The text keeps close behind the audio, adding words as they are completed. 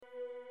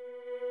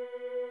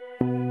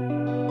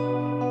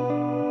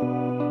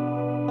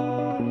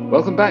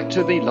Welcome back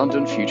to the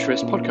London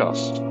Futurist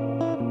podcast.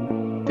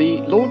 The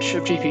launch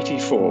of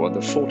GPT-4 on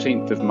the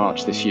 14th of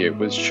March this year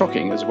was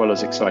shocking as well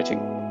as exciting.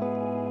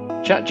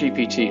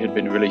 ChatGPT had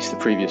been released the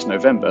previous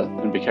November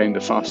and became the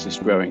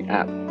fastest growing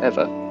app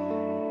ever.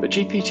 But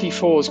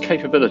GPT-4's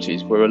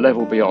capabilities were a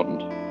level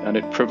beyond, and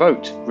it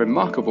provoked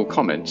remarkable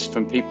comments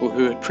from people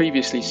who had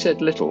previously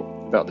said little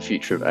about the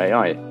future of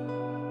AI.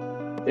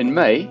 In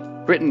May,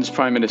 Britain's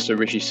Prime Minister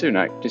Rishi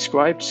Sunak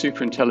described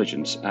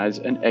superintelligence as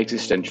an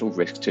existential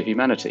risk to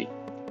humanity.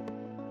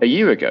 A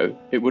year ago,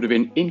 it would have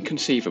been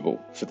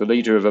inconceivable for the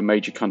leader of a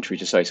major country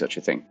to say such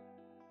a thing.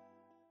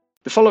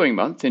 The following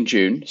month, in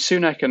June,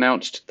 Sunak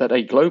announced that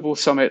a global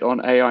summit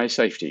on AI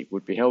safety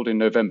would be held in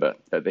November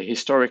at the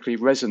historically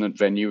resonant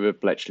venue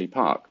of Bletchley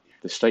Park,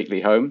 the stately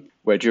home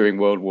where during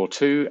World War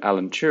II,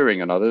 Alan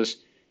Turing and others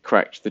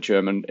cracked the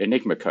German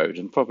Enigma code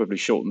and probably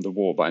shortened the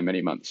war by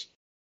many months.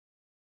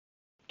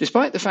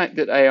 Despite the fact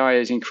that AI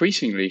is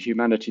increasingly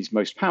humanity's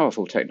most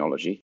powerful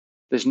technology,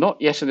 there's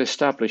not yet an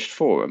established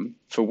forum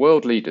for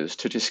world leaders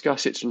to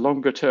discuss its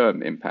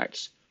longer-term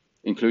impacts,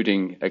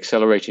 including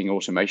accelerating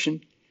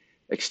automation,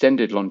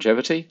 extended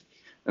longevity,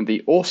 and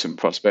the awesome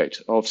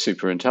prospect of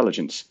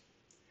superintelligence.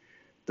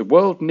 The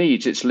world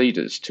needs its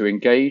leaders to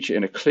engage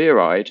in a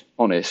clear-eyed,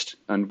 honest,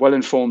 and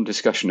well-informed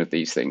discussion of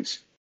these things.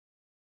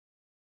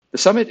 The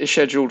summit is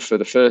scheduled for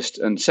the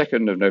 1st and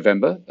 2nd of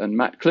November, and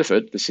Matt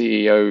Clifford, the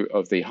CEO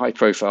of the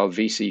high-profile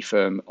VC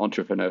firm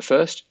Entrepreneur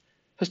First,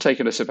 has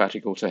taken a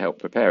sabbatical to help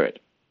prepare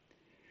it.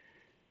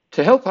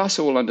 To help us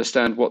all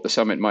understand what the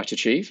summit might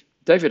achieve,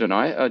 David and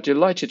I are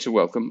delighted to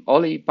welcome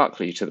Ollie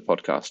Buckley to the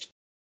podcast.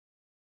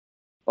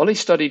 Ollie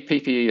studied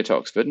PPE at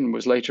Oxford and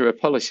was later a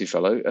policy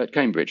fellow at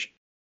Cambridge.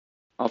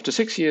 After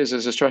 6 years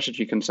as a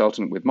strategy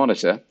consultant with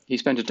Monitor, he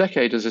spent a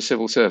decade as a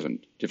civil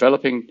servant,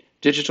 developing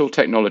digital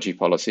technology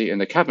policy in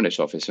the Cabinet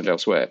Office and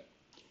elsewhere.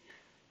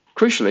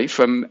 Crucially,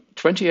 from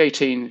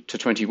 2018 to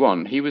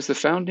 21, he was the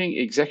founding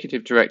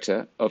executive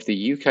director of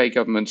the UK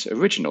government's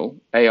original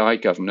AI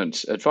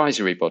governance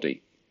advisory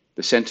body,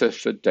 the Centre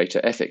for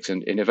Data Ethics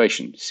and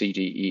Innovation,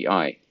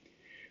 CDEI,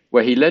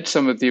 where he led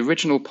some of the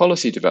original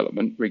policy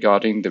development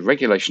regarding the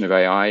regulation of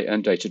AI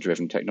and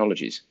data-driven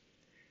technologies.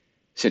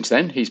 Since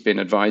then, he's been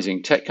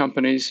advising tech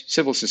companies,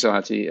 civil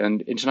society,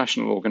 and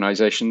international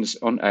organisations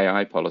on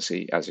AI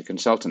policy as a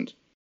consultant.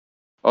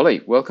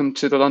 Ollie, welcome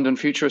to the London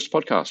Futurist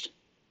podcast.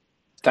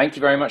 Thank you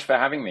very much for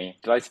having me.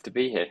 Delighted to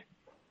be here.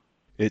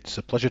 It's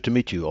a pleasure to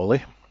meet you,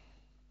 Ollie.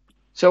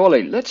 So,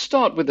 Ollie, let's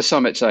start with the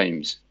summit's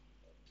aims.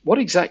 What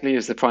exactly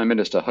is the Prime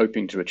Minister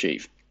hoping to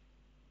achieve?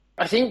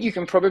 I think you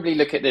can probably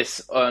look at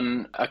this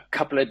on a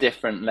couple of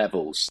different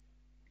levels.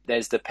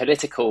 There's the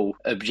political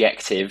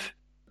objective,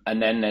 and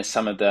then there's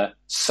some of the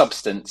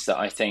substance that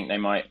I think they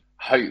might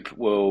hope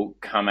will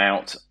come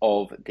out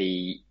of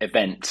the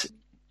event.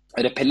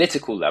 At a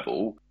political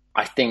level,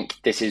 I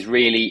think this is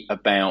really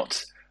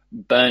about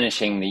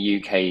burnishing the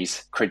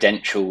UK's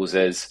credentials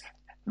as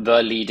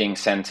the leading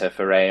centre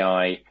for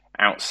AI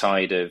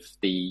outside of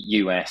the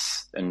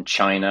US and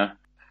China.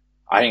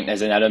 I think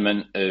there's an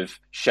element of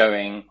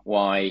showing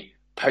why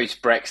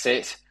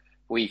post-Brexit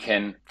we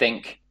can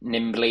think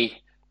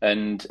nimbly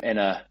and in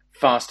a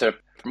faster,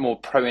 more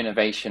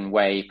pro-innovation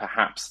way,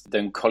 perhaps,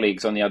 than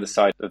colleagues on the other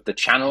side of the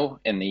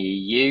channel in the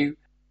EU.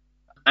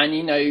 And,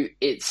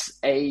 it's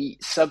a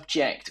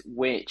subject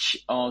which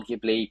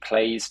arguably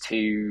plays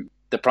to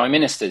the Prime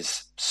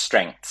Minister's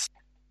strengths.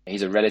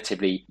 He's a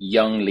relatively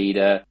young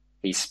leader.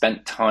 He's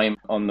spent time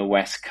on the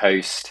West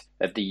Coast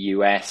of the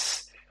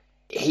US.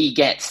 He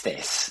gets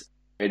this,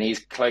 and he's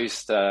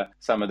close to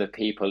some of the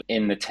people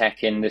in the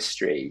tech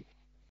industry.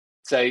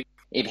 So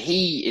if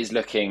he is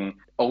looking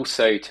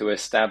also to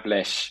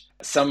establish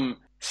some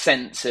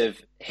sense of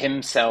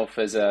himself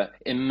as an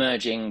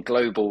emerging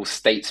global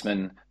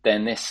statesman,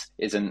 then this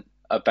isn't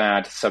a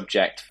bad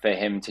subject for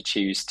him to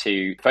choose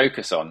to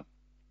focus on.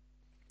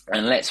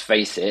 And let's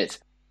face it,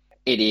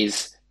 it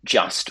is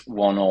just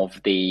one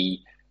of the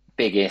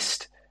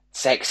biggest,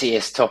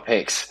 sexiest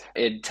topics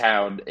in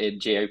town in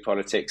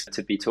geopolitics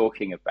to be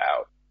talking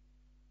about.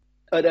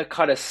 At a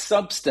kind of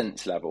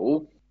substance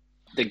level,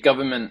 the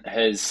government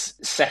has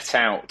set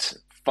out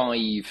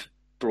 5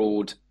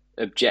 broad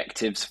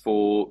objectives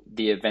for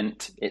the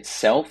event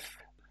itself.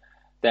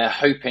 They're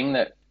hoping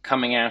that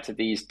coming out of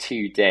these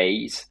 2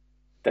 days,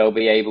 they'll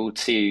be able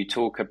to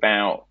talk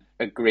about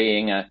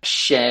agreeing a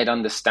shared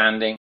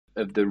understanding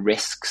of the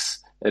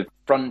risks of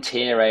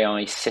frontier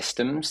AI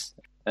systems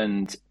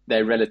and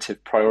their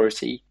relative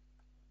priority,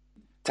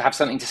 to have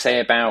something to say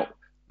about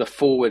the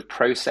forward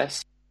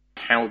process,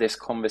 how this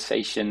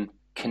conversation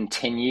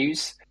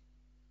continues.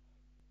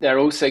 They're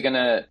also going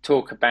to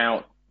talk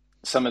about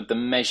some of the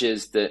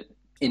measures that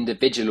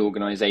individual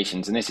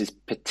organizations, and this is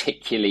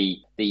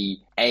particularly the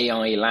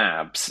AI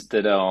labs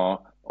that are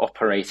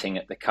operating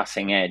at the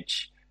cutting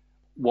edge,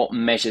 what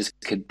measures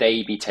could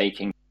they be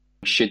taking,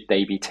 should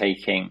they be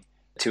taking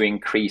to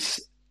increase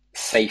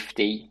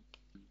safety.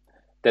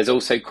 There's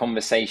also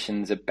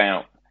conversations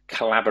about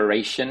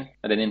collaboration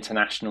at an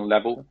international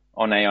level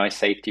on AI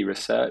safety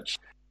research.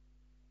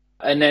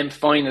 And then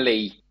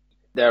finally,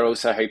 they're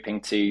also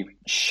hoping to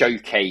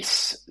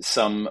showcase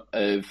some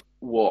of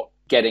what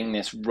getting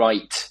this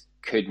right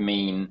could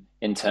mean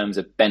in terms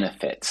of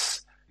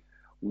benefits,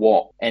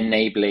 what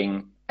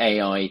enabling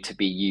AI to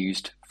be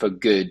used for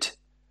good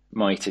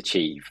might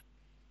achieve.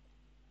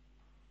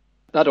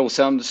 That all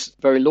sounds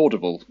very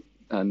laudable,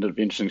 and it'll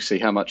be interesting to see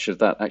how much of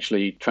that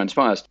actually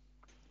transpires.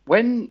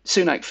 When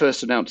Sunak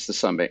first announced the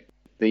summit,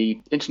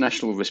 the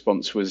international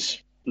response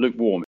was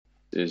lukewarm,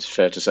 it is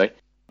fair to say.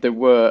 There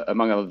were,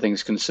 among other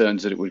things,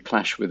 concerns that it would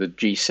clash with a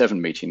G7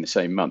 meeting the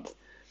same month.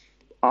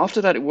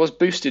 After that, it was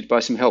boosted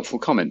by some helpful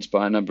comments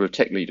by a number of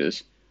tech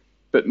leaders.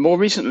 But more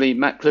recently,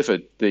 Matt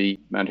Clifford, the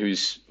man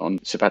who's on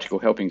sabbatical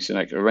helping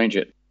Sunak arrange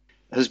it,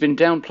 has been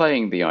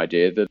downplaying the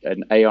idea that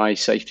an AI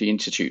safety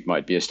institute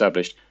might be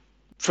established.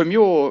 From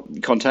your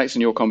contacts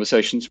and your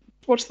conversations,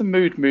 what's the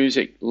mood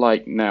music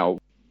like now?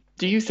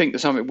 Do you think the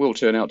summit will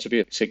turn out to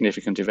be a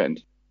significant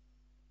event?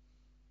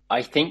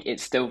 I think it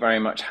still very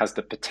much has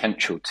the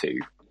potential to.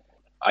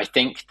 I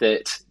think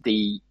that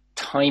the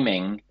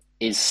timing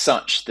is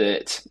such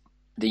that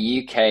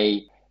the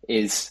UK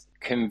is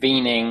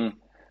convening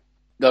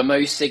the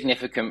most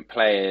significant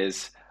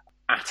players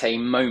at a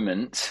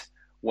moment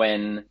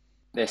when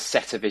this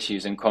set of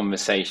issues and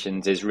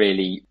conversations is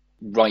really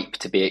ripe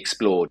to be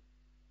explored.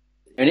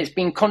 And it's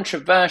been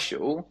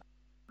controversial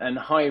and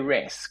high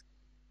risk,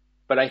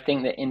 but I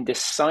think that in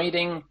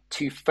deciding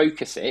to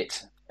focus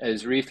it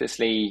as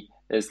ruthlessly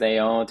as they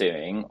are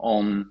doing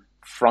on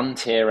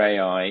frontier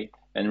AI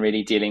and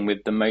really dealing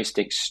with the most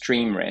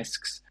extreme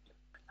risks,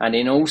 and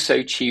in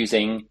also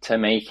choosing to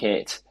make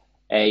it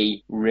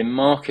a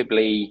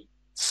remarkably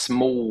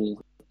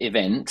small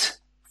event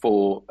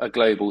for a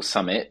global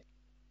summit.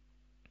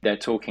 They're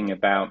talking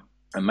about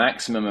a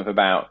maximum of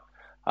about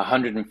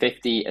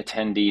 150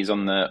 attendees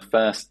on the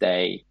first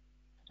day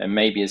and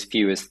maybe as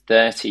few as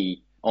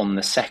 30 on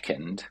the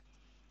second.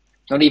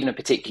 Not even a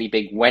particularly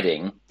big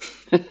wedding,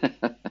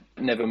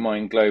 never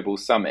mind global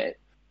summit.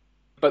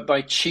 But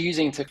by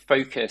choosing to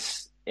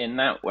focus in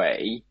that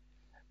way,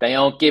 they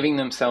are giving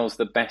themselves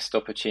the best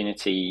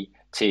opportunity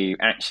to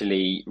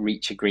actually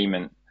reach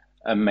agreement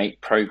and make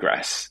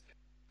progress.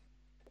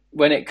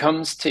 When it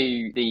comes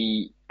to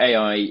the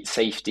AI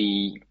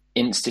Safety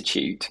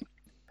Institute,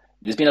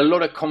 there's been a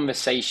lot of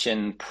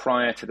conversation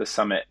prior to the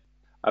summit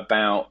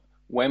about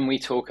when we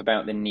talk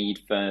about the need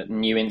for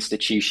new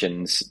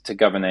institutions to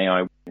govern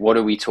AI, what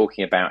are we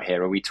talking about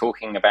here? Are we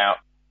talking about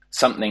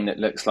something that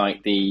looks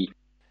like the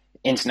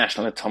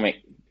International Atomic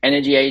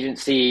Energy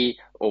Agency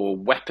or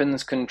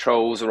weapons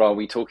controls, or are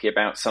we talking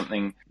about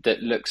something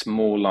that looks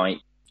more like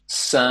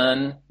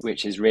CERN,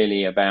 which is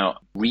really about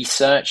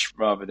research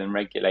rather than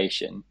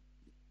regulation?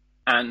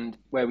 And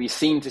where we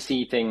seem to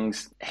see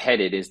things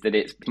headed is that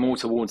it's more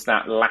towards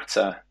that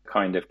latter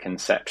kind of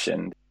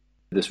conception,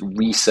 this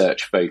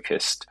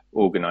research-focused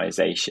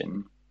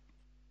organization.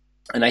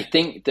 And I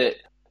think that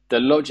the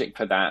logic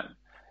for that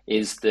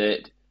is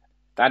that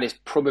that is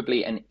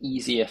probably an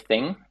easier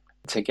thing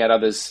to get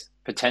others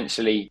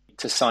potentially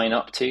to sign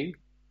up to.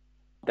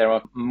 There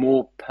are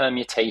more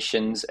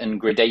permutations and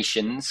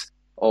gradations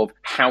of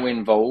how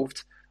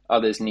involved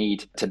others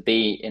need to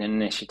be in an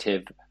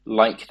initiative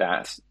like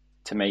that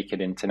to make it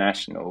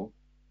international.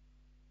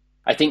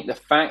 I think the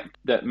fact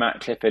that Matt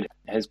Clifford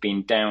has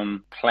been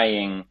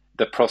downplaying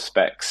the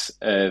prospects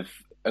of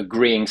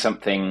agreeing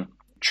something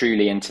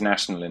truly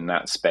international in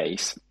that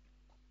space,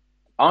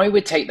 I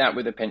would take that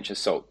with a pinch of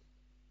salt.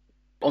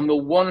 On the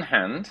one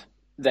hand,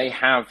 they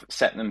have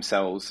set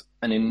themselves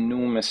an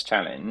enormous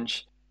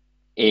challenge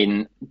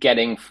in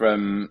getting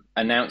from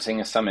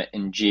announcing a summit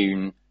in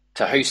June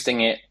to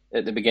hosting it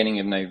at the beginning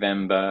of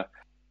November.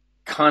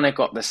 Kind of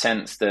got the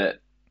sense that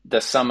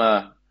the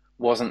summer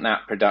wasn't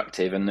that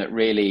productive and that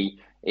really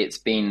it's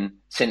been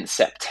since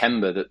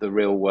September that the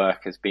real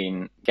work has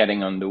been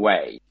getting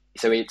underway.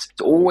 So it's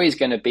always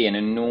going to be an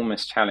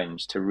enormous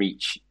challenge to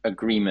reach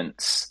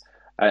agreements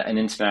at an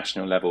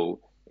international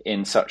level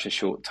in such a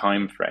short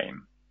time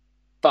frame.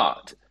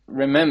 But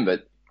remember,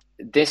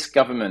 this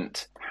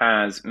government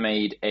has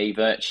made a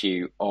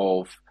virtue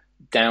of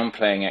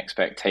downplaying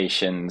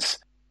expectations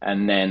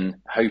and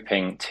then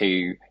hoping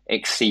to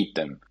exceed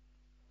them.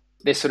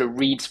 This sort of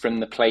reads from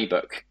the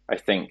playbook, I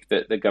think,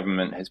 that the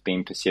government has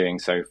been pursuing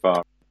so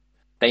far.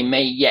 They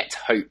may yet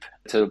hope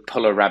to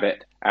pull a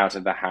rabbit out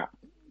of the hat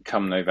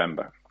come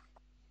November.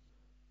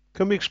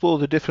 Can we explore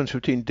the difference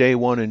between day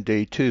one and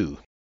day two?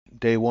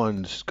 Day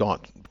one's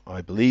got,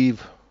 I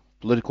believe,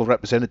 political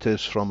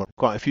representatives from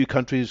quite a few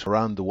countries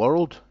around the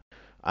world,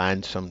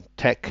 and some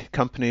tech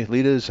company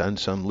leaders and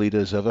some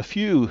leaders of a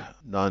few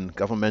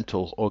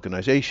non-governmental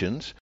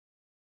organizations.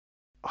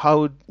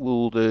 How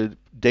will the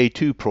day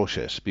two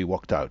process be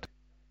worked out?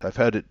 I've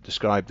heard it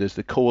described as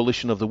the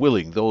coalition of the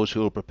willing. Those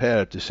who are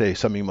prepared to say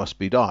something must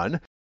be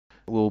done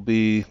will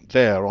be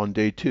there on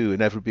day two,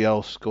 and everybody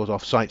else goes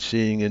off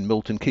sightseeing in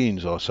Milton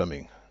Keynes or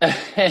something.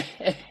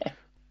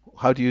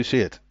 How do you see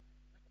it?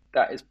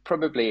 That is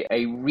probably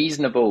a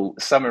reasonable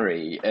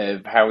summary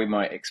of how we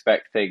might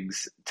expect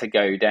things to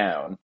go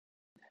down.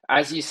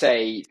 As you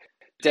say,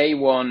 day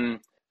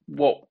one,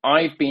 What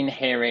I've been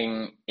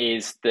hearing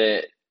is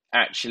that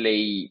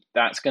actually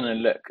that's going to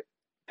look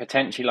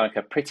potentially like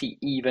a pretty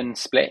even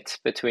split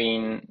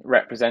between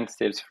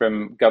representatives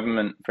from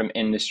government, from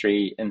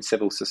industry, and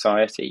civil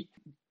society.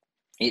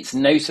 It's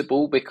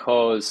notable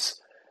because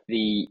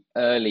the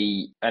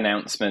early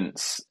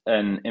announcements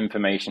and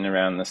information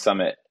around the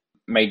summit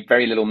made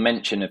very little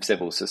mention of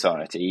civil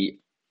society,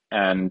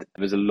 and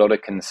there was a lot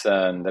of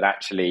concern that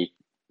actually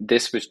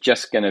this was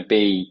just going to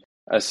be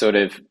a sort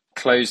of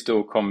closed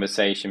door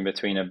conversation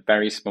between a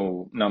very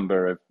small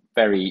number of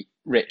very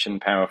rich and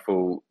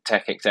powerful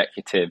tech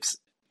executives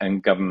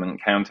and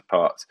government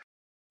counterparts,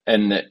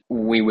 and that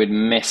we would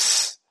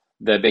miss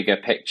the bigger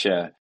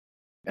picture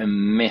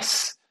and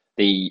miss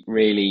the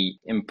really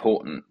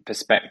important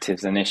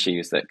perspectives and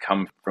issues that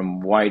come from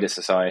wider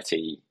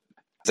society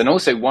and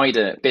also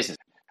wider business.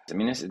 I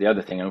mean, this is the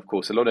other thing. And of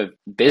course, a lot of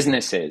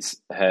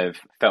businesses have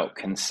felt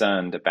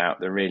concerned about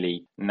the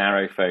really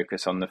narrow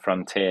focus on the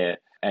frontier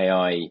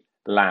AI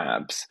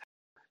labs.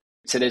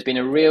 So there's been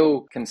a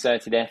real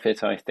concerted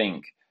effort, I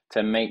think,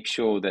 to make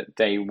sure that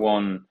day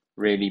one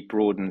really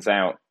broadens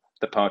out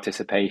the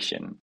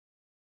participation.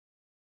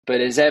 But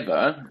as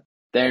ever,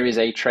 there is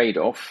a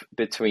trade-off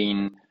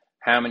between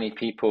how many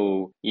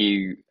people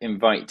you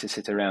invite to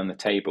sit around the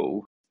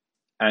table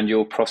and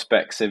your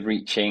prospects of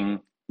reaching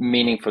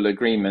meaningful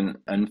agreement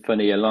and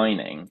fully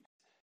aligning.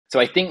 So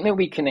I think that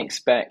we can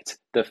expect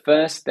the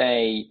first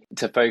day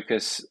to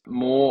focus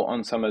more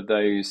on some of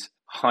those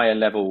higher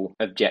level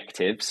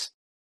objectives.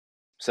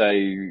 So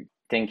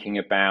thinking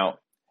about,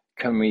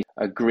 can we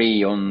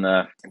agree on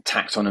the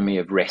taxonomy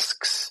of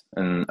risks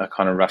and a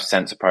kind of rough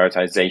sense of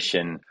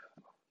prioritization?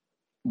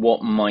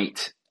 What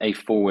might a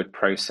forward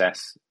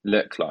process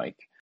look like?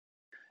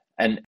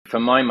 And for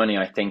my money,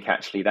 I think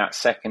actually that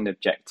second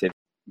objective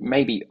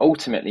maybe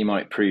ultimately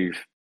might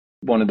prove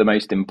one of the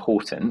most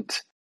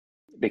important,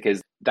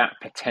 because that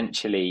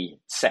potentially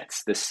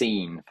sets the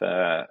scene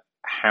for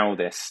how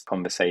this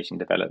conversation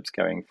develops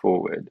going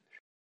forward.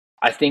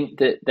 I think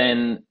that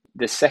then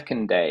the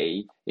second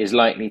day is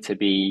likely to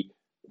be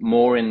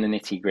more in the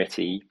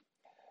nitty-gritty.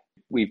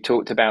 We've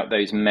talked about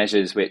those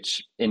measures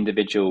which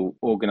individual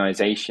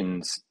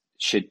organizations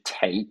should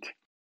take.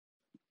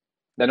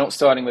 They're not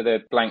starting with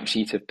a blank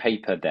sheet of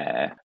paper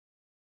there.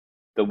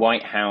 The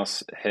White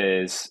House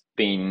has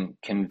been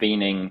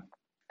convening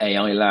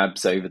AI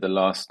labs over the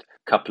last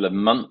couple of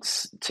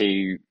months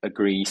to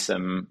agree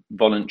some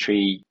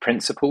voluntary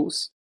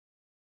principles.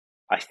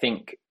 I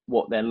think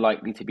what they're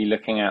likely to be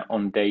looking at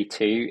on day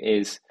two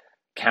is,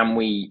 can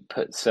we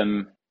put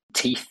some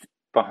teeth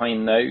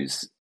behind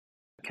those?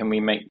 Can we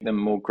make them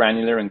more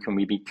granular, and can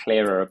we be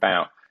clearer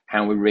about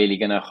how we're really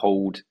going to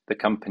hold the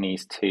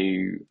companies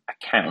to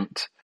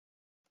account?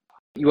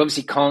 You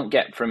obviously can't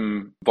get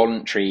from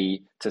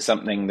voluntary to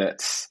something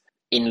that's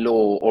in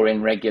law or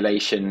in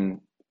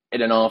regulation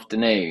in an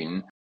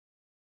afternoon.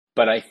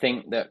 But I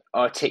think that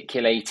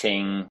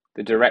articulating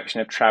the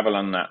direction of travel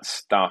on that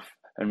stuff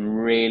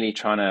and really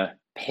trying to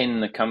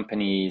pin the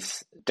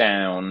companies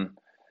down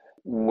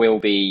will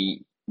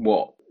be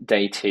what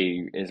day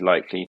two is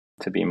likely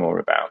to be more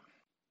about.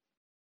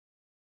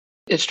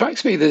 It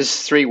strikes me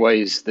there's three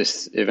ways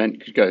this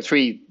event could go,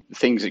 three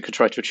things it could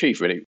try to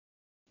achieve, really.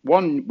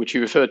 One, which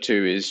you referred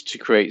to, is to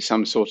create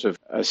some sort of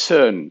a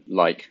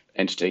CERN-like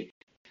entity.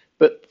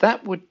 But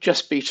that would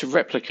just be to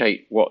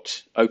replicate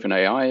what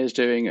OpenAI is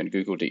doing and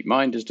Google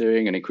DeepMind is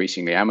doing and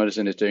increasingly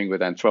Amazon is doing with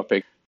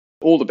Anthropic.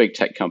 All the big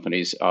tech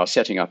companies are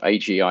setting up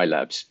AGI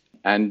labs.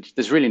 And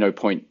there's really no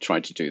point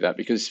trying to do that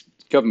because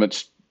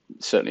governments,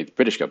 certainly the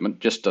British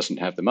government, just doesn't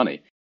have the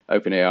money.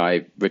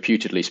 OpenAI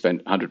reputedly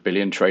spent 100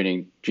 billion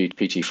training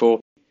GPT-4.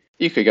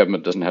 The UK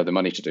government doesn't have the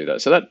money to do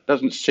that. So that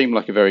doesn't seem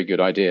like a very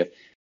good idea.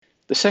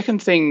 The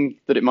second thing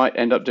that it might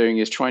end up doing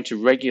is trying to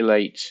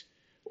regulate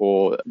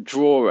or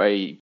draw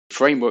a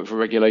framework for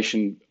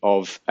regulation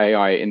of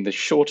AI in the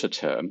shorter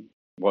term,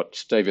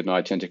 what David and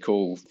I tend to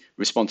call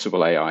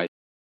responsible AI,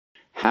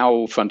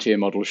 how frontier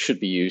models should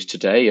be used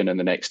today and in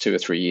the next 2 or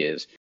 3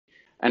 years.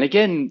 And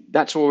again,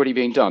 that's already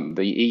being done.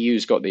 The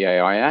EU's got the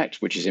AI Act,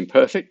 which is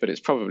imperfect, but it's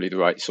probably the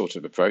right sort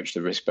of approach,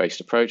 the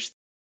risk-based approach.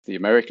 The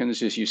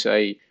Americans, as you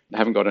say,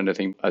 haven't got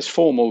anything as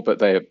formal, but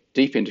they're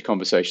deep into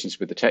conversations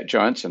with the tech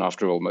giants. And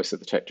after all, most of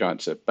the tech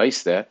giants are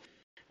based there.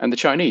 And the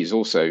Chinese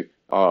also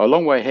are a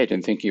long way ahead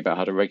in thinking about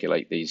how to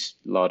regulate these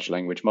large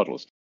language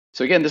models.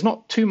 So again, there's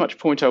not too much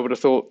point, I would have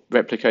thought,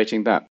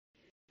 replicating that.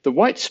 The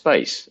white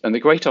space and the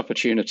great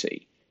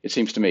opportunity, it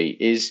seems to me,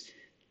 is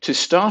to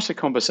start a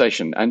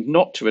conversation and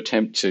not to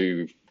attempt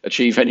to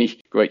achieve any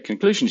great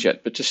conclusions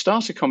yet, but to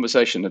start a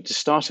conversation and to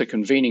start a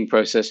convening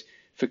process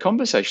for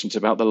conversations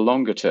about the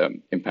longer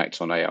term impacts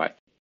on AI.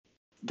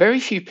 Very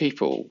few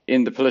people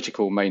in the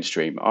political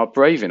mainstream are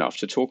brave enough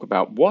to talk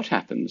about what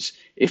happens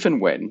if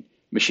and when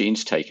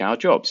machines take our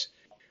jobs,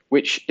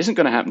 which isn't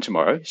going to happen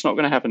tomorrow. It's not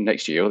going to happen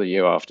next year or the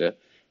year after.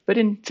 But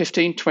in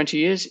 15, 20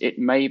 years, it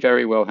may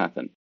very well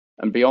happen.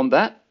 And beyond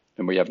that,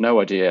 and we have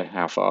no idea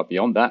how far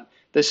beyond that,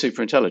 there's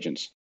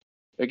superintelligence.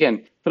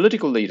 Again,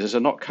 political leaders are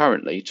not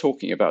currently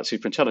talking about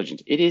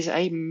superintelligence. It is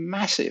a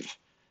massive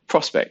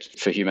prospect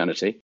for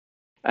humanity,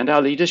 and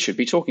our leaders should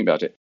be talking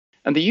about it.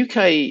 And the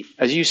UK,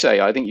 as you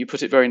say, I think you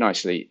put it very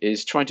nicely,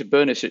 is trying to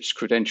burnish its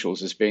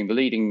credentials as being the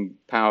leading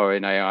power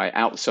in AI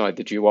outside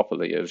the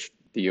duopoly of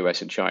the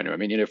US and China. I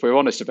mean, if we're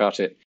honest about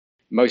it,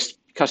 most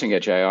cutting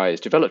edge AI is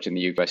developed in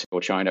the US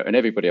or China, and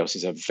everybody else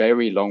is a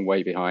very long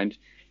way behind.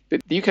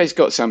 But the UK's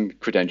got some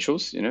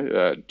credentials,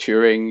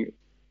 Turing,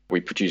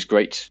 we produce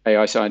great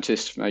AI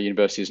scientists from our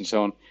universities and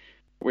so on.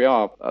 We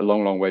are a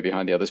long, long way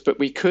behind the others, but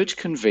we could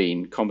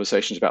convene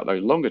conversations about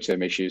those longer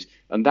term issues,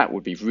 and that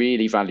would be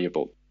really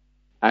valuable.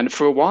 And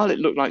for a while, it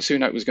looked like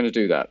Sunak was going to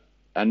do that.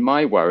 And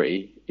my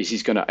worry is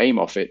he's going to aim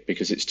off it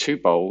because it's too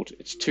bold,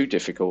 it's too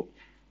difficult,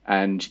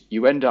 and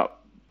you end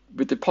up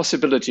with the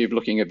possibility of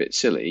looking a bit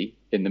silly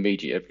in the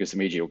media because the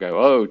media will go,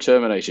 oh,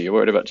 Terminator, you're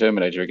worried about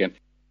Terminator again.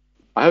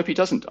 I hope he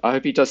doesn't. I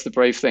hope he does the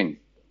brave thing.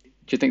 Do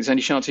you think there's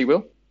any chance he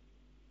will?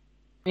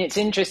 It's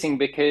interesting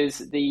because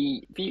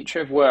the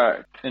future of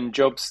work and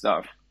job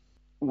stuff,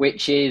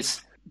 which is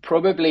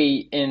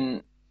probably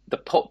in the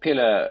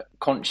popular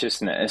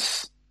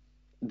consciousness,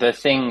 the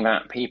thing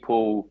that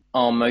people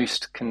are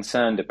most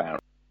concerned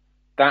about.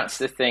 That's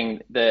the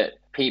thing that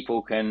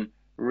people can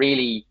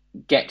really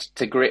get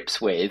to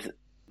grips with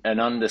and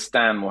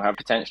understand will have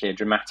potentially a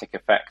dramatic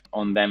effect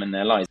on them and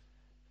their lives.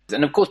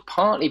 And of course,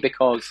 partly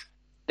because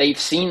they've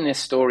seen this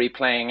story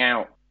playing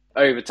out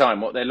over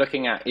time. What they're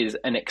looking at is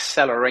an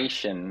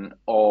acceleration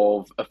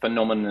of a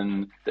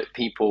phenomenon that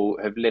people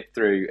have lived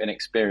through and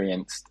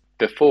experienced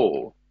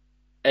before.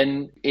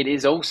 And it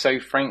is also,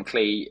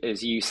 frankly,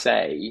 as you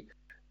say,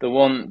 the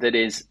one that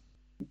is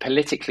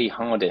politically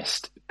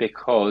hardest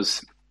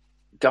because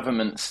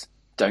governments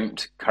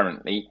don't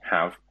currently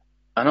have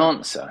an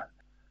answer.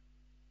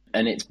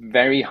 And it's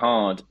very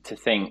hard to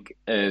think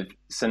of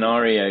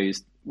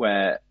scenarios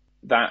where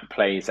that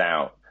plays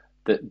out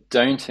that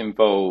don't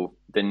involve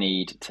the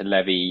need to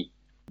levy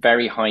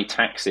very high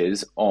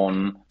taxes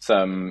on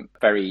some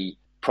very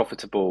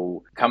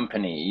profitable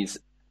companies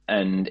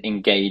and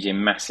engage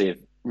in massive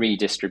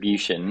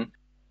redistribution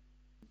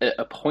at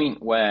a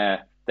point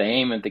where the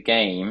aim of the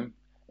game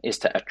is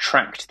to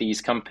attract these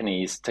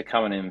companies to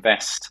come and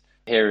invest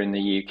here in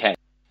the UK.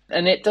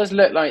 And it does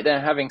look like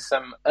they're having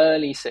some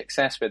early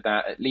success with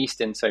that, at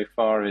least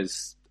insofar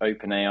as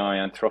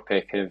OpenAI,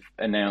 Anthropic have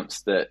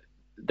announced that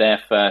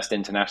their first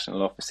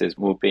international offices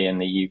will be in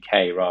the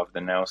UK rather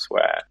than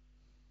elsewhere.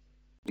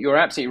 You're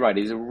absolutely right.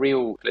 It's a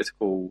real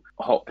political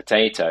hot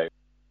potato.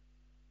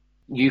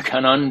 You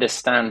can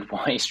understand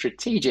why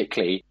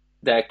strategically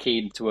they're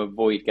keen to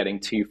avoid getting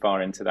too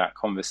far into that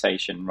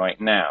conversation right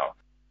now.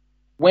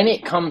 When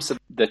it comes to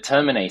the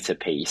Terminator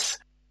piece,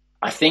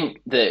 I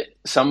think that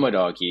some would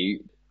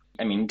argue,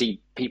 indeed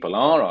people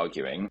are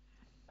arguing,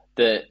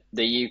 that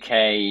the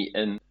UK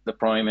and the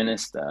Prime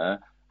Minister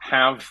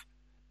have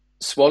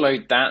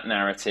swallowed that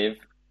narrative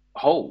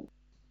whole.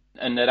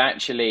 And that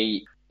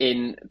actually,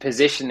 in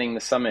positioning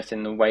the summit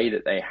in the way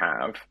that they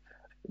have,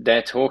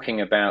 they're talking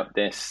about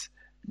this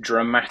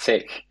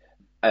dramatic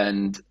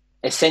and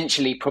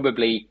essentially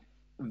probably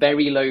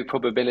very low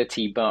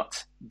probability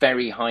but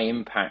very high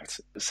impact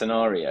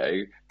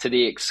scenario to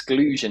the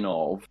exclusion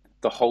of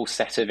the whole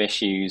set of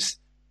issues,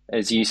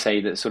 as you say,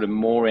 that sort of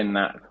more in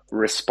that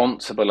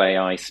responsible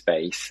AI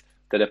space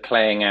that are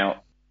playing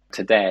out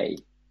today.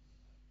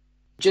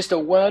 Just a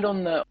word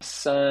on the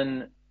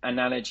CERN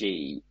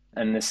analogy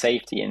and the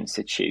Safety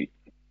Institute.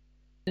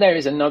 There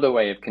is another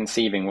way of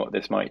conceiving what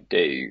this might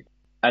do,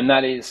 and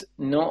that is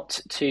not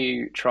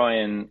to try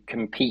and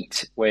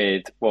compete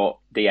with what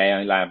the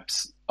AI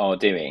labs are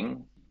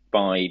doing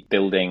by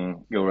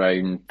building your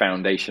own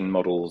foundation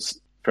models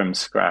from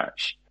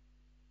scratch,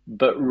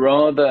 but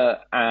rather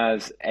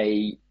as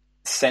a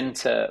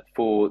center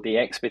for the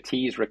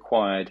expertise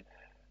required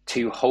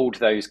to hold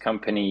those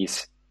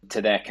companies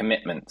to their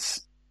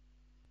commitments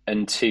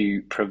and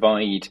to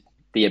provide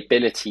the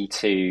ability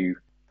to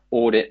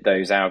audit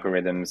those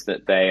algorithms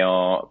that they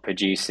are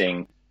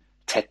producing,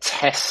 to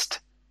test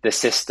the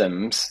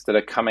systems that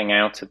are coming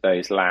out of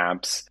those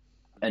labs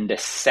and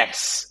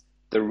assess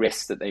the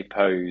risks that they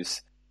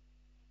pose.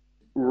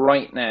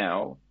 Right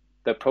now,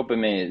 the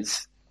problem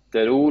is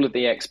that all of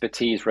the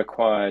expertise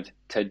required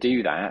to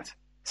do that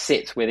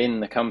sits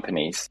within the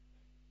companies.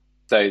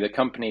 So the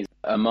companies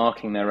are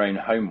marking their own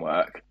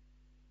homework.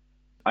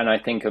 And I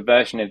think a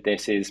version of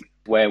this is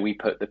where we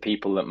put the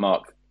people that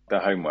mark the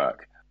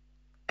homework.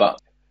 But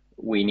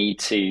we need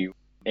to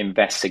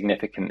invest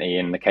significantly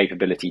in the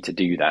capability to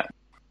do that.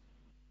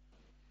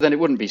 Then it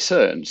wouldn't be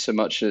CERN so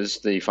much as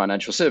the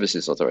Financial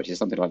Services Authority,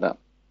 something like that.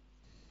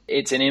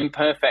 It's an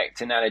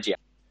imperfect analogy.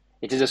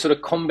 It is a sort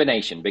of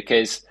combination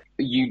because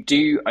you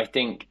do, I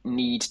think,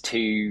 need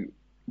to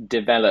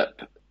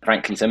develop,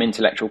 frankly, some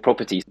intellectual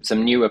property,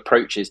 some new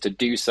approaches to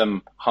do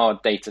some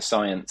hard data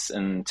science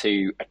and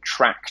to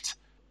attract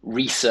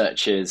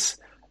researchers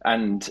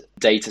and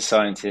data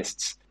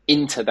scientists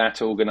into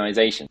that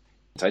organization.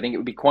 So I think it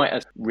would be quite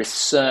a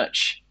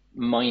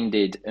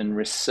research-minded and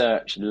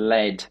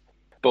research-led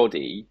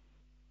body,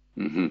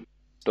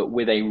 but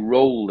with a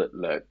role that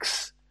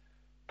looks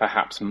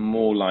perhaps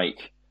more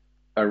like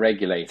a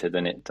regulator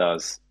than it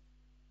does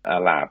a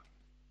lab.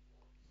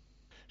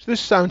 So this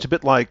sounds a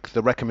bit like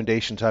the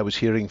recommendations I was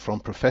hearing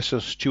from Professor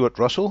Stuart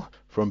Russell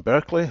from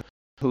Berkeley,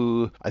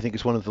 who I think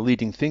is one of the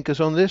leading thinkers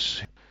on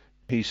this.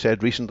 He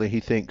said recently he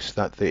thinks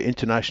that the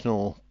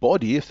international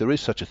body, if there is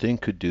such a thing,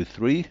 could do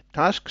three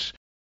tasks.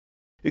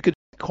 It could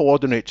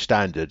coordinate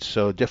standards,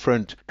 so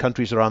different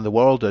countries around the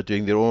world are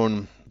doing their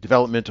own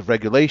development of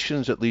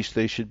regulations. At least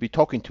they should be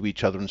talking to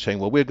each other and saying,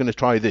 well, we're going to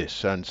try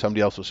this, and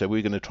somebody else will say,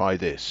 we're going to try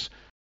this.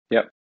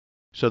 Yep.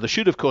 So there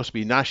should, of course,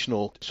 be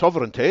national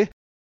sovereignty,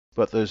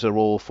 but there's a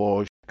role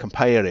for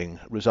comparing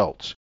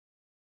results.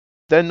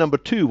 Then number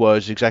two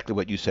was exactly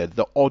what you said,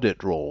 the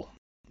audit role,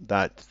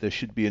 that there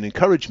should be an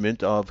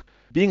encouragement of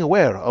being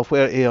aware of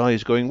where AI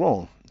is going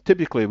wrong.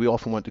 Typically, we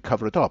often want to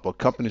cover it up, or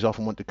companies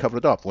often want to cover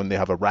it up. When they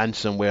have a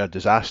ransomware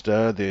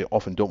disaster, they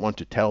often don't want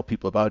to tell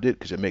people about it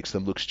because it makes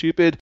them look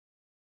stupid.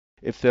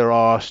 If there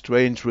are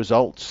strange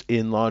results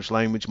in large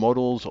language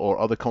models or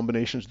other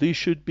combinations, these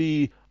should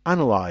be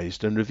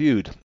analyzed and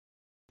reviewed.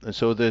 And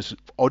so there's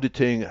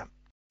auditing,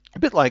 a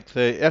bit like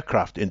the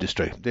aircraft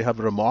industry. They have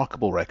a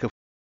remarkable record.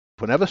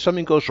 Whenever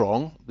something goes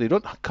wrong, they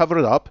don't cover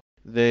it up.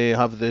 They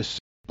have this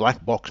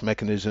black box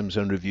mechanisms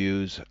and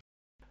reviews.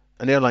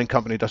 An airline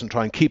company doesn't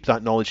try and keep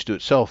that knowledge to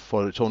itself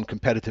for its own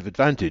competitive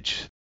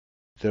advantage.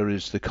 There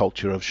is the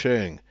culture of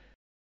sharing.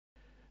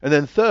 And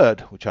then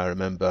third, which I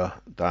remember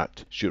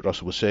that Stuart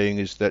Russell was saying,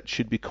 is that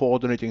should be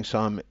coordinating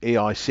some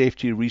AI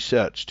safety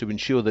research to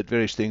ensure that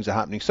various things are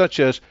happening, such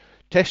as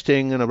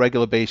testing on a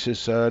regular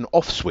basis an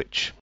off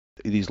switch.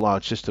 These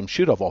large systems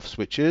should have off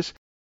switches,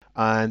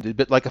 and a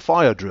bit like a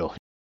fire drill.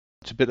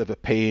 It's a bit of a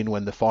pain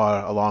when the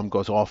fire alarm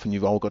goes off and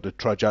you've all got to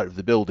trudge out of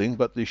the building,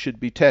 but there should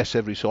be tests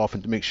every so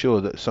often to make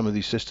sure that some of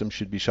these systems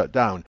should be shut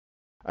down.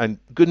 And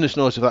goodness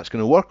knows if that's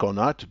going to work or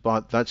not,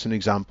 but that's an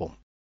example.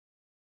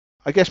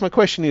 I guess my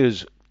question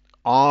is,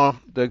 are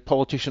the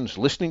politicians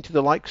listening to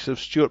the likes of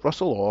Stuart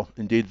Russell or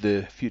indeed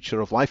the Future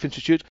of Life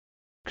Institute?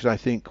 Because I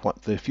think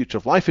what the Future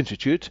of Life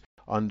Institute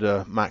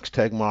under Max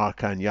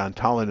Tegmark and Jan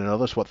Tallinn and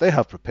others, what they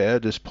have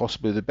prepared is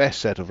possibly the best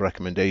set of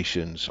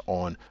recommendations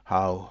on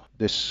how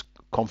this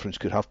conference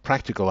could have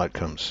practical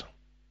outcomes.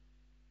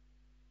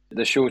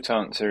 The short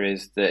answer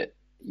is that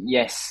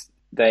yes,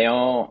 they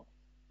are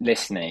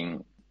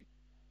listening.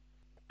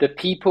 The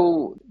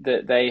people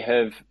that they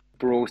have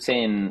brought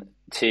in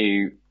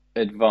to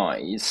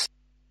advise,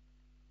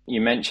 you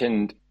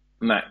mentioned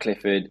Matt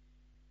Clifford,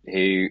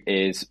 who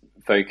is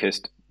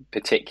focused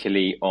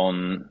particularly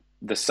on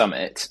the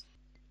summit.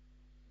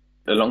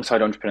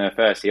 Alongside Entrepreneur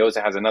First, he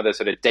also has another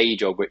sort of day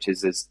job, which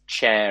is as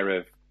chair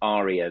of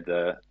ARIA,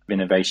 the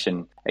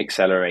Innovation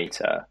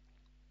Accelerator.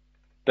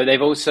 But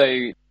they've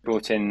also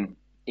brought in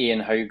Ian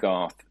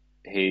Hogarth,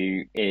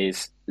 who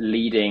is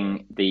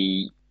leading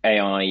the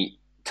AI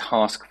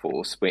task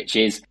force, which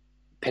is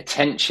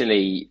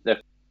potentially the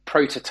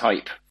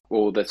prototype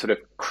or the sort of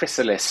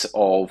chrysalis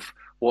of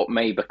what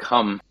may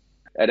become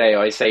an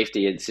AI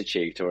Safety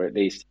Institute, or at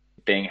least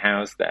being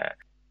housed there.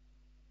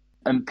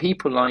 And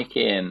people like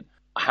Ian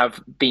have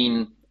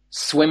been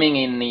swimming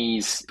in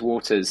these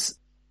waters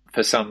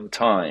for some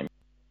time.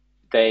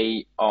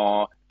 They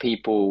are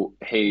people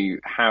who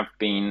have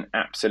been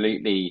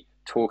absolutely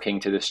talking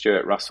to the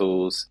Stuart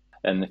Russells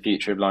and the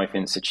Future of Life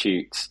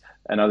Institute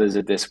and others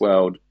of this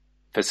world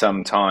for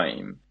some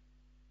time.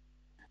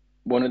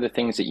 One of the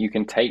things that you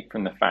can take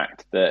from the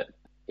fact that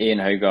Ian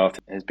Hogarth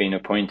has been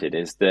appointed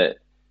is that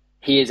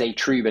he is a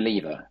true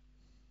believer.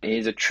 He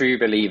is a true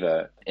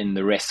believer in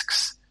the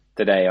risks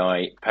that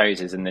AI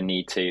poses and the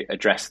need to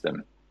address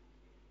them.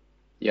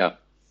 Yeah.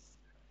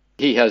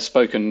 He has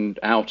spoken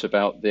out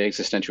about the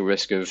existential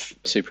risk of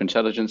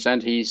superintelligence,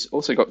 and he's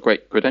also got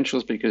great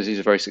credentials because he's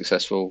a very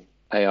successful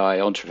AI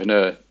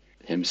entrepreneur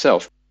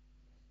himself.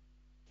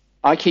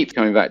 I keep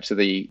coming back to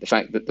the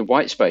fact that the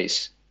white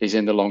space is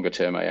in the longer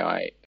term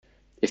AI.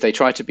 If they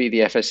try to be the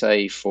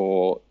FSA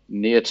for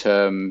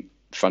near-term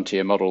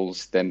frontier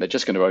models, then they're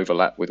just going to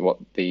overlap with what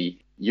the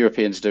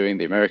Europeans are doing,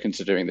 the Americans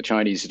are doing, the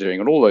Chinese are doing,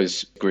 and all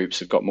those groups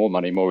have got more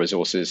money, more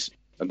resources,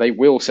 and they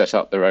will set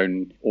up their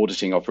own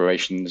auditing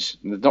operations.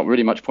 And there's not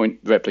really much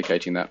point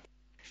replicating that.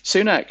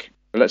 Sunak,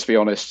 let's be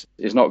honest,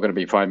 is not going to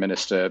be Prime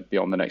Minister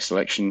beyond the next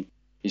election.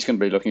 He's going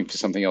to be looking for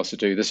something else to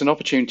do. There's an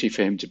opportunity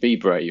for him to be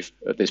brave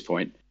at this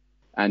point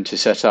and to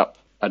set up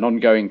an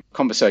ongoing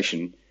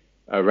conversation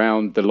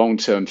around the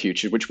long-term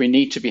future, which we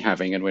need to be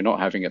having and we're not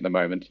having at the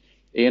moment.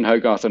 Ian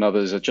Hogarth and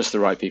others are just the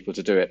right people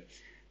to do it.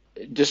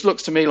 It just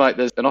looks to me like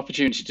there's an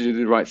opportunity to do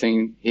the right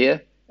thing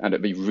here, and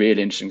it'd be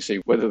really interesting to see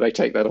whether they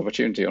take that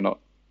opportunity or not.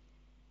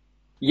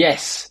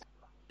 Yes.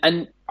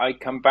 And I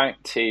come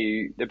back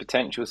to the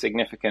potential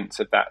significance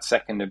of that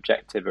second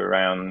objective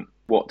around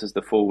what does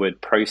the forward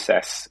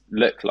process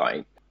look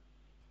like.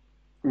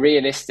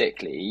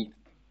 Realistically,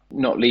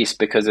 not least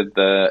because of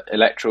the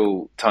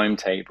electoral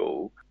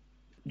timetable,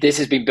 this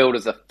has been billed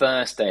as the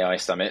first AI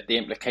summit. The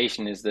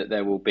implication is that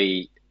there will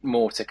be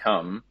more to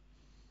come.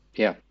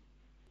 Yeah.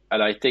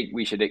 And I think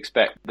we should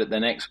expect that the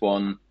next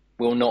one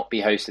will not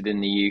be hosted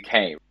in the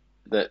UK,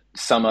 that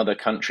some other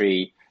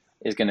country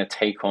is going to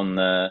take on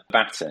the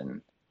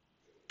baton?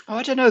 Oh,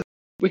 I don't know.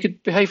 We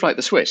could behave like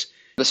the Swiss.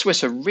 The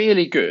Swiss are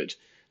really good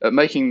at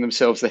making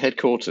themselves the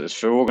headquarters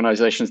for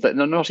organisations that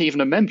they're not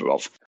even a member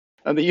of.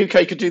 And the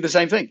UK could do the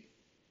same thing.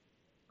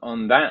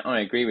 On that, I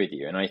agree with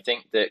you. And I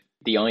think that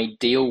the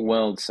ideal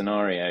world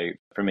scenario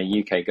from a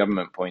UK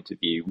government point of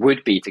view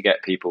would be to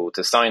get people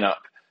to sign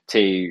up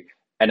to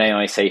an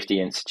AI Safety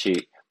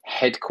Institute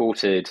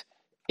headquartered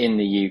in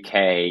the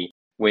UK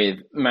with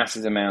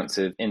massive amounts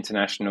of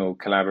international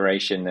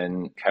collaboration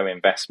and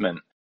co-investment,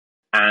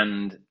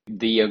 and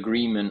the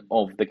agreement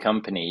of the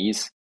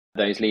companies,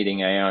 those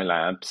leading AI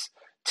labs,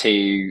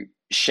 to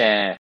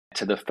share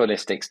to the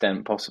fullest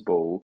extent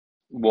possible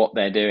what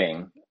they're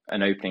doing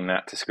and opening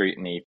that to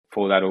scrutiny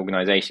for that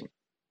organization.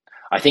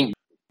 I think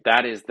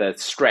that is the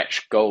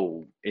stretch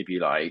goal, if you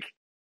like.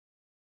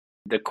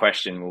 The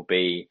question will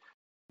be,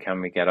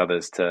 can we get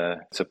others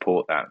to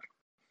support that?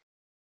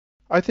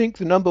 I think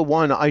the number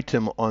one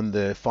item on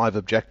the 5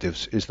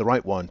 objectives is the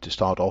right one to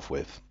start off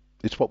with.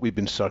 It's what we've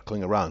been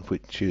circling around,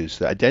 which is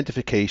the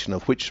identification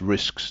of which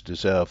risks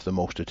deserve the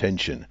most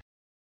attention.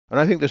 And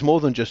I think there's more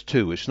than just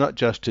 2. It's not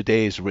just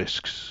today's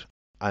risks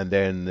and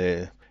then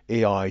the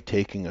AI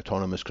taking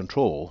autonomous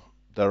control.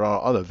 There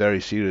are other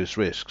very serious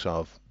risks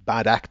of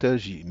bad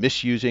actors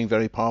misusing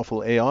very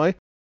powerful AI.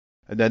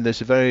 And then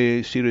there's a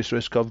very serious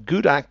risk of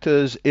good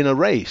actors in a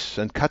race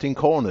and cutting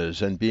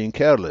corners and being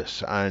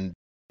careless and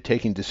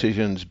taking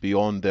decisions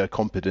beyond their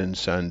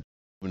competence and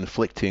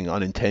inflicting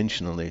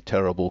unintentionally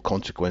terrible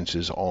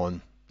consequences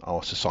on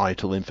our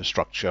societal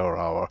infrastructure,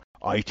 our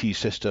IT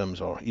systems,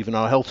 or even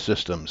our health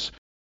systems.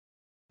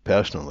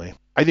 Personally,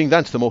 I think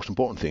that's the most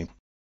important thing.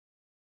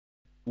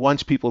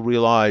 Once people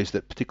realize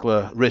that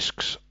particular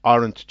risks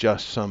aren't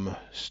just some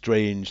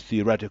strange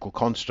theoretical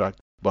construct,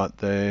 but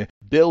the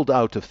build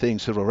out of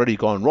things that have already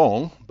gone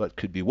wrong, but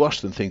could be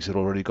worse than things that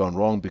have already gone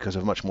wrong because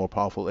of much more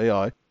powerful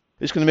AI,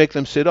 it's going to make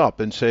them sit up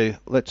and say,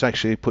 let's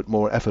actually put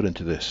more effort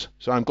into this.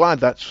 So I'm glad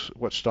that's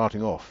what's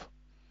starting off.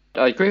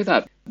 I agree with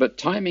that, but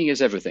timing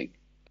is everything.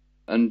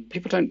 And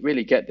people don't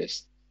really get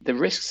this. The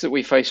risks that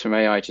we face from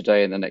AI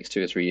today in the next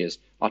 2 or 3 years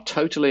are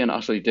totally and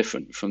utterly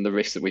different from the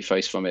risks that we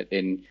face from it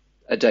in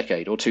a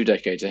decade or 2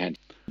 decades ahead.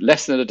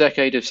 Less than a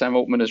decade if Sam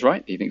Altman is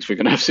right. He thinks we're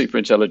going to have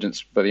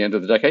superintelligence by the end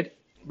of the decade.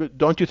 But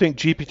don't you think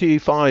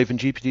GPT-5 and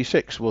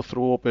GPT-6 will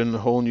throw open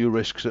whole new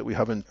risks that we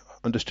haven't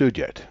understood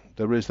yet?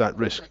 There is that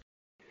risk.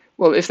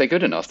 Well, if they're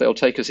good enough, they'll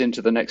take us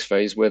into the next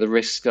phase where the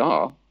risks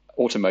are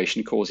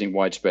automation causing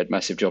widespread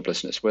massive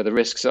joblessness, where the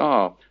risks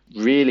are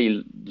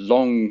really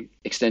long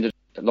extended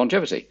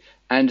longevity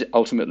and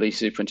ultimately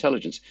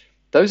superintelligence.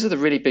 Those are the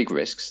really big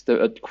risks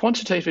that are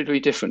quantitatively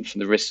different from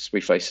the risks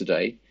we face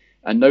today,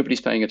 and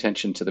nobody's paying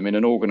attention to them in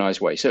an organized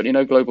way. Certainly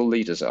no global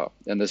leaders are.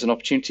 And there's an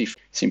opportunity,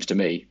 seems to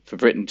me, for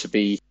Britain to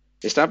be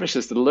established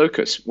as the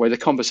locus where the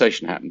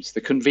conversation happens,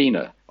 the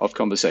convener of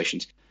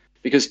conversations.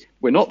 Because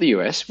we're not the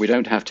US, we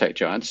don't have tech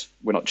giants.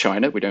 We're not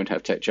China, we don't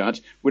have tech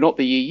giants. We're not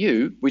the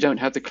EU, we don't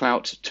have the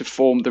clout to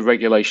form the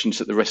regulations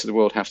that the rest of the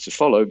world has to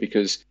follow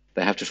because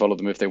they have to follow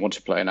them if they want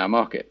to play in our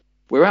market.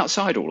 We're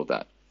outside all of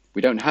that.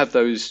 We don't have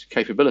those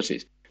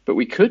capabilities. But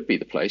we could be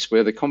the place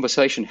where the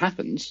conversation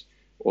happens,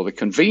 or the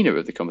convener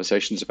of the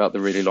conversations about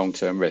the really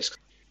long-term risks.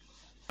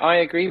 I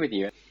agree with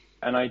you,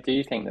 and I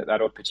do think that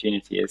that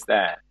opportunity is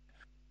there.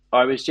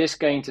 I was just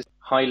going to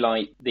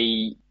highlight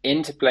the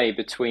interplay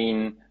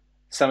between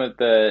some of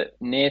the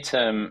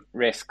near-term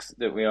risks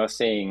that we are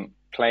seeing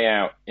play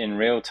out in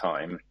real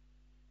time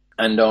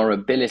and our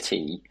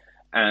ability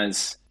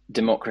as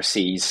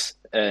democracies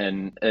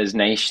and as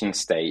nation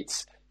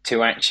states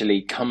to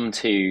actually come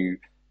to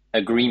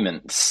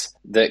agreements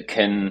that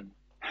can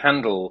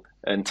handle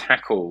and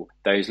tackle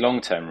those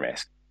long-term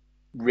risks.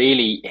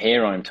 Really,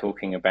 here I'm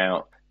talking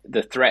about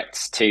the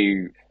threats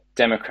to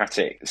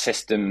democratic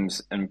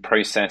systems and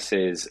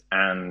processes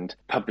and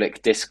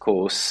public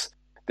discourse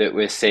that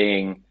we're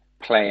seeing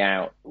play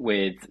out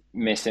with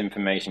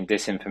misinformation,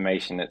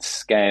 disinformation at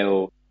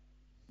scale,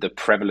 the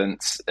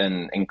prevalence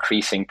and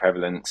increasing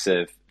prevalence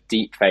of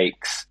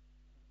deepfakes.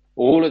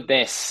 All of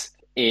this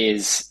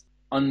is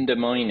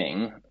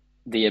undermining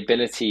the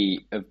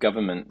ability of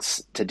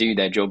governments to do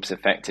their jobs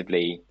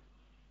effectively,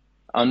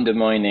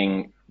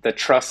 undermining the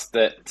trust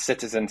that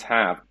citizens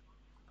have.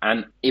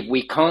 And if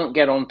we can't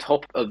get on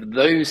top of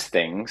those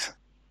things,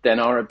 then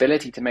our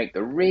ability to make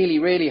the really,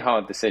 really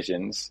hard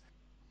decisions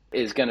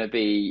is going to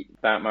be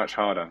that much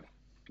harder.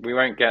 We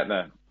won't get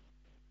there.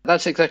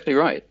 That's exactly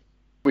right.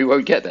 We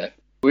won't get there.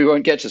 We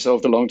won't get to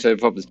solve the long-term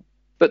problems.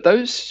 But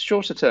those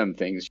shorter-term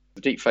things,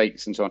 the deep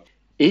fakes and so on,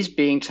 is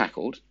being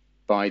tackled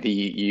by the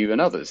EU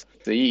and others.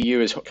 The EU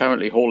is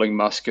currently hauling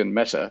Musk and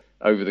Meta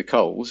over the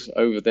coals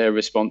over their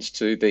response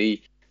to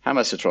the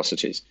Hamas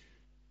atrocities.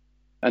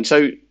 And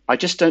so I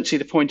just don't see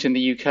the point in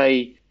the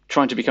UK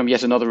trying to become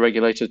yet another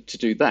regulator to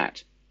do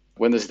that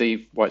when there's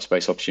the white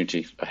space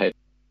opportunity ahead.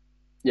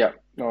 Yeah,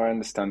 no, I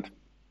understand.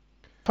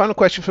 Final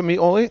question from me,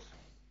 Ollie.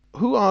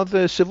 Who are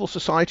the civil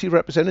society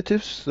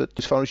representatives that,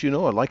 as far as you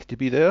know, are likely to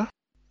be there?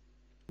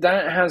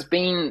 That has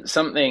been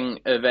something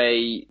of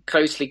a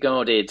closely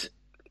guarded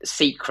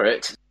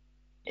secret.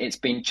 It's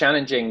been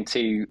challenging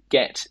to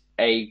get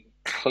a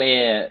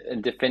clear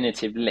and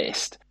definitive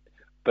list,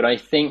 but I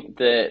think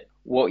that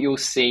what you'll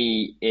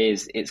see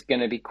is it's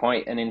going to be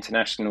quite an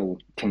international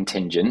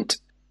contingent.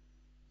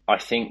 I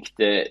think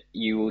that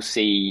you will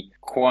see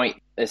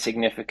quite a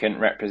significant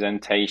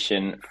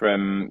representation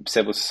from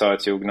civil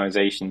society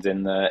organizations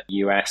in the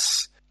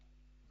US.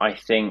 I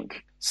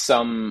think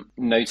some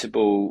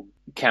notable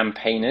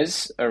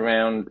campaigners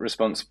around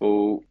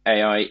responsible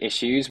AI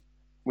issues,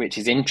 which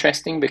is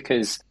interesting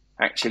because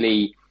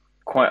actually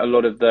quite a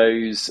lot of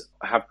those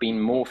have been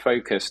more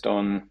focused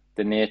on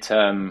the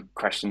near-term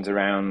questions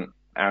around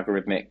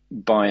algorithmic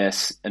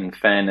bias and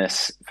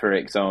fairness, for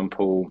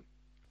example,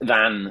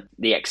 than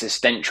the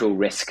existential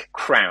risk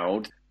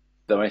crowd,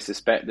 though I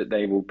suspect that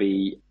they will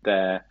be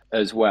there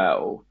as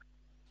well.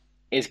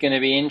 It's going to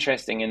be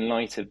interesting in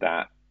light of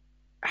that,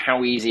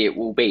 how easy it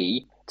will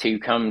be to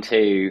come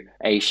to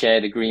a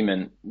shared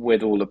agreement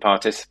with all the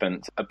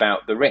participants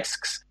about the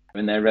risks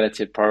and their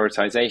relative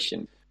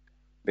prioritization.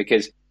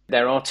 Because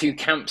there are two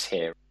camps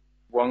here.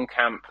 One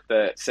camp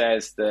that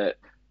says that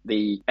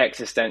the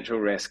existential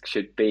risk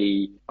should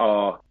be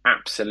our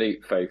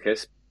absolute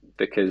focus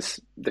because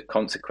the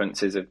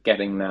consequences of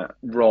getting that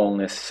wrong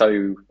are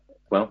so,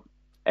 well,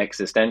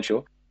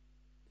 existential.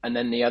 And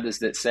then the others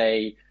that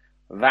say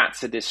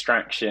that's a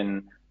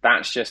distraction,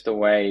 that's just a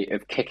way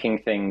of kicking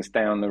things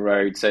down the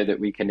road so that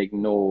we can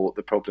ignore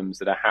the problems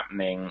that are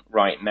happening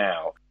right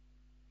now.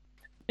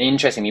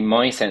 Interestingly,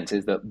 my sense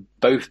is that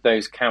both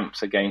those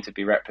camps are going to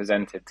be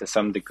represented to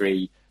some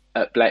degree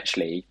at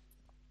Bletchley,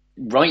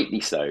 rightly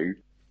so,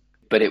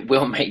 but it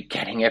will make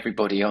getting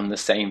everybody on the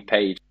same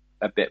page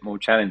a bit more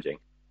challenging.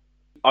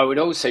 I would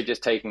also,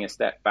 just taking a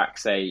step back,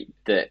 say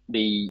that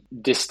the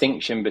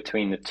distinction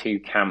between the two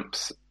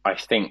camps, I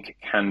think,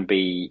 can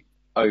be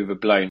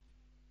overblown.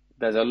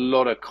 There's a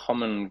lot of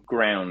common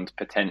ground,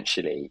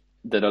 potentially,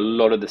 that a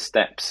lot of the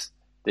steps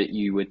that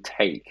you would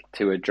take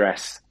to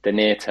address the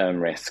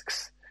near-term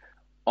risks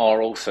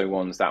are also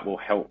ones that will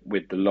help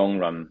with the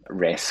long-run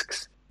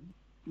risks.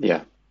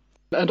 Yeah.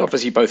 And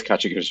obviously both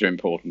categories are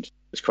important.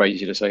 It's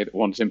crazy to say that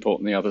one's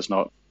important and the other's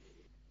not.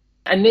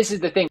 And this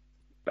is the thing.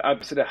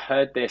 I've sort of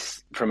heard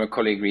this from a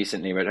colleague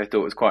recently, which I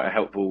thought was quite a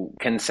helpful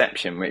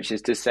conception, which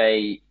is to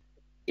say,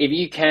 if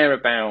you care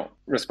about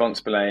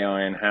responsible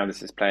AI and how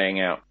this is playing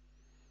out,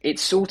 it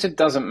sort of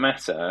doesn't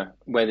matter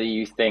whether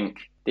you think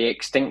the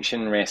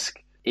extinction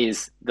risk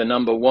is the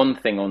number one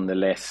thing on the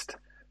list,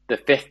 the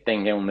fifth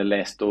thing on the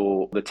list,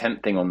 or the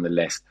 10th thing on the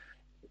list.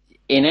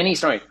 In any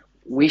scenario,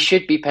 we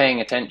should be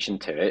paying attention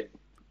to it.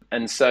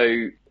 And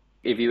so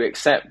if you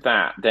accept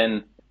that,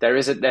 then there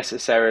isn't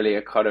necessarily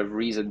a kind of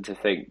reason to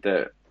think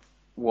that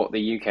what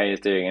the UK is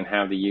doing and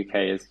how the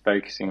UK is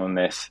focusing on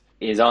this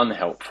is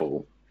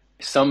unhelpful.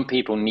 Some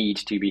people need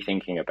to be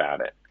thinking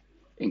about it.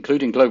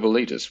 Including global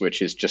leaders,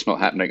 which is just not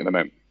happening at the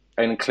moment.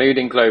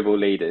 Including global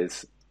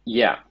leaders,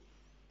 yeah.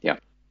 Yeah.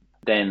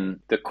 Then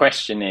the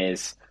question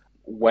is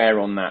where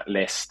on that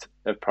list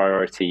of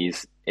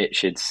priorities it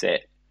should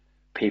sit.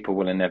 People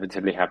will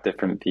inevitably have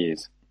different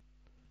views.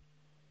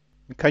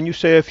 Can you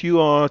say if you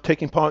are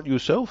taking part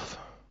yourself?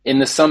 In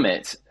the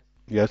summit?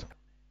 Yes.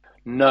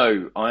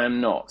 No, I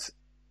am not.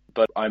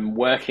 But I'm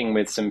working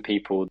with some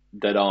people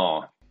that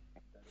are.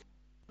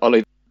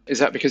 Ollie, is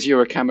that because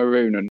you're a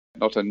Cameroon and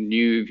not a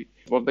new,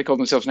 what do they call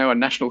themselves now, a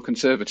national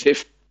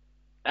conservative?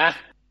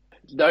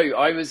 No,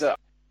 I was a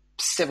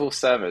civil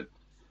servant,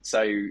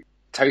 so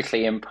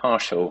totally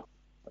impartial,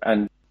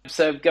 and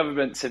served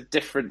governments of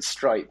different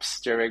stripes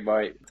during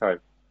my time.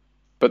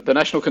 But the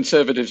national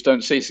conservatives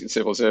don't see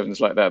civil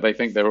servants like that. They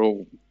think they're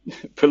all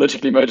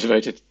politically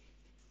motivated.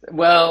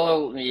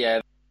 Well,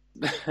 yeah.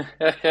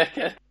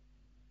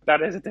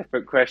 That is a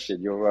different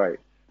question. You're right.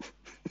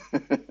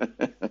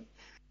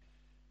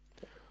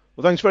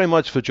 Well, thanks very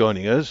much for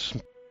joining us.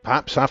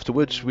 Perhaps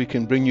afterwards we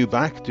can bring you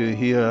back to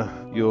hear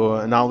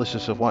your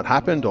analysis of what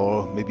happened,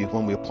 or maybe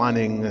when we're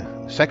planning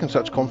a second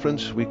such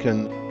conference, we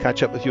can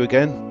catch up with you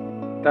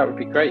again. That would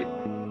be great.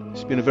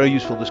 It's been a very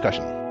useful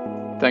discussion.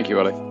 Thank you,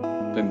 Ollie.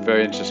 It's been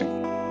very interesting.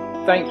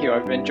 Thank you.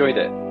 I've enjoyed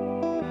it.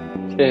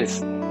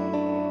 Cheers.